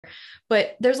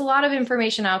But there's a lot of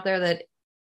information out there that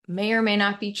may or may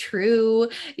not be true.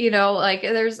 Like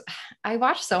I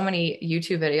watched so many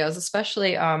YouTube videos,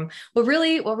 especially what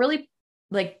really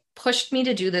like pushed me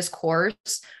to do this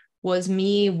course was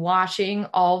me watching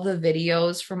all the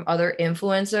videos from other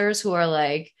influencers who are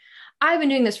like, I've been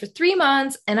doing this for 3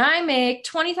 months and I make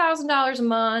 $20,000 a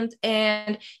month.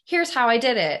 And here's how I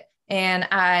did it. And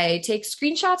I take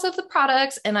screenshots of the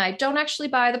products and I don't actually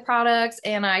buy the products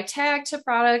and I tag to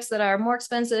products that are more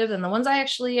expensive than the ones I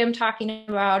actually am talking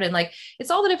about. And like, it's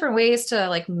all the different ways to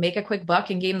like make a quick buck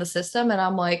and game the system. And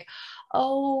I'm like,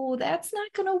 oh, that's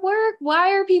not going to work.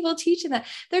 Why are people teaching that?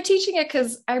 They're teaching it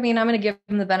because, I mean, I'm going to give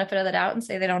them the benefit of the doubt and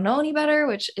say they don't know any better,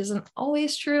 which isn't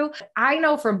always true. I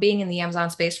know from being in the Amazon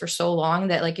space for so long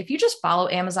that, like, if you just follow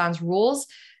Amazon's rules,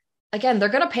 again, they're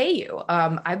going to pay you.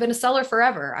 I've been a seller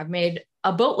forever. I've made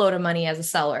a boatload of money as a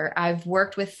seller. I've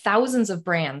worked with thousands of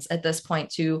brands at this point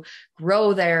to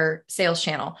grow their sales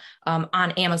channel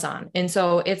on Amazon. And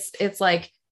so it's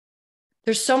like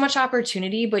there's so much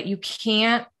opportunity, but you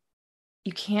can't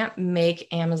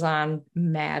make Amazon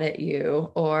mad at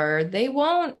you or they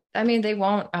won't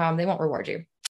reward you.